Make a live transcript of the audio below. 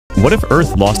What if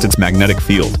Earth lost its magnetic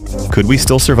field? Could we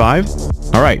still survive?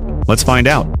 Alright, let's find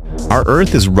out. Our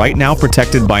Earth is right now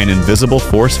protected by an invisible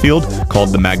force field called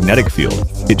the magnetic field.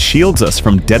 It shields us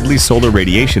from deadly solar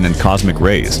radiation and cosmic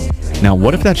rays. Now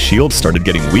what if that shield started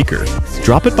getting weaker?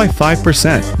 Drop it by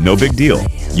 5%, no big deal.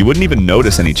 You wouldn't even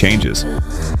notice any changes.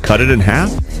 Cut it in half?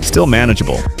 Still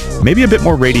manageable. Maybe a bit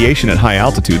more radiation at high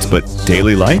altitudes, but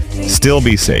daily life? Still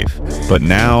be safe. But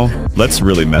now, let's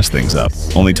really mess things up.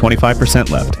 Only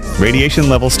 25% left. Radiation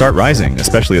levels start rising,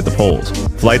 especially at the poles.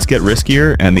 Flights get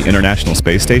riskier, and the International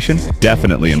Space Station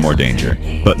definitely in more danger.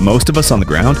 But most of us on the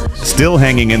ground, still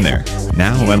hanging in there.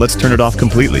 Now, let's turn it off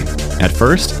completely. At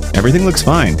first, everything looks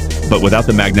fine, but without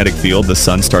the magnetic field, the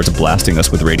sun starts blasting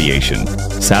us with radiation.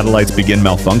 Satellites begin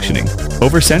malfunctioning.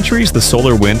 Over centuries, the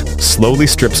solar wind slowly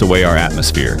strips away our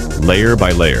atmosphere, layer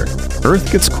by layer.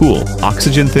 Earth gets cool,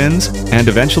 oxygen thins, and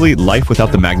eventually life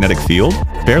without the magnetic field?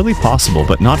 Barely possible,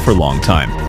 but not for a long time.